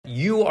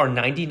you are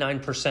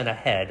 99%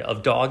 ahead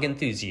of dog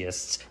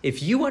enthusiasts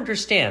if you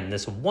understand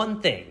this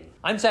one thing.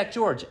 I'm Zach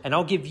George, and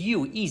I'll give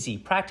you easy,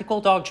 practical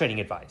dog training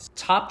advice.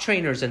 Top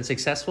trainers and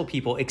successful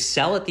people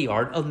excel at the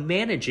art of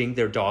managing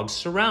their dog's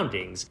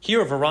surroundings.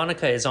 Here,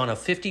 Veronica is on a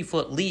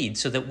 50-foot lead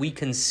so that we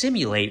can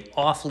simulate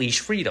off-leash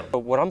freedom.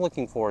 But what I'm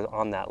looking for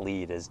on that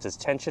lead is, does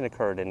tension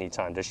occur at any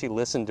time? Does she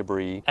listen to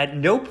Bree? At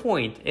no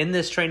point in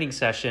this training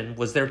session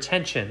was there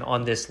tension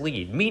on this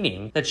lead,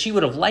 meaning that she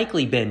would have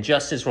likely been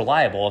just as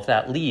reliable if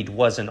that lead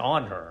wasn't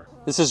on her.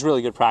 This is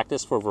really good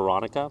practice for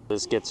Veronica.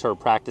 This gets her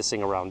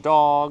practicing around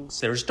dogs.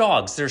 There's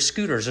dogs, there's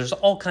scooters, there's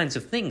all kinds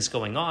of things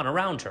going on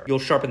around her. You'll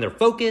sharpen their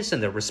focus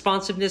and their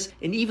responsiveness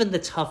in even the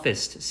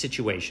toughest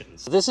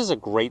situations. This is a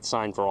great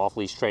sign for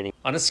off-leash training.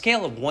 On a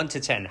scale of 1 to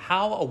 10,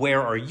 how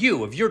aware are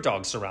you of your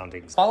dog's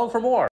surroundings? Follow for more.